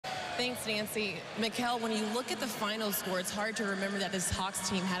Thanks, Nancy. Mikal, when you look at the final score, it's hard to remember that this Hawks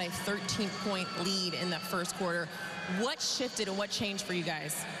team had a 13-point lead in that first quarter. What shifted and what changed for you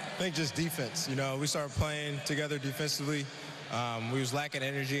guys? I think just defense. You know, we started playing together defensively. We was lacking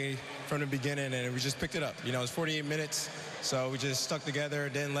energy from the beginning, and we just picked it up. You know, it was 48 minutes, so we just stuck together,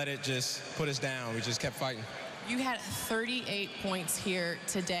 didn't let it just put us down. We just kept fighting. You had 38 points here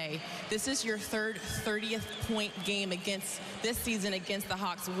today. This is your third 30th point game this season against the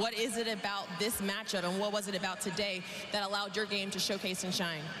Hawks. What is it about this matchup, and what was it about today that allowed your game to showcase and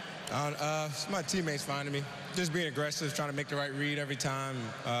shine? My teammates finding me. Just being aggressive, trying to make the right read every time.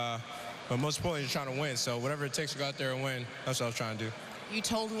 But most importantly, just trying to win. So whatever it takes to go out there and win, that's what I was trying to do. You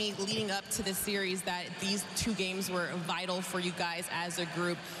told me leading up to this series that these two games were vital for you guys as a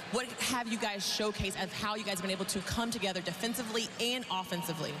group. What have you guys showcased of how you guys have been able to come together defensively and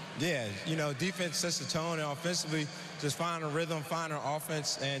offensively? Yeah, you know, defense sets the tone, and offensively, just finding a rhythm, finding our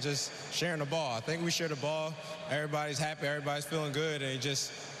offense, and just sharing the ball. I think we share the ball. Everybody's happy, everybody's feeling good, and it's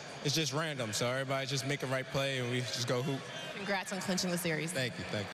just random. So everybody just make a right play, and we just go hoop. Congrats on clinching the series. Thank you.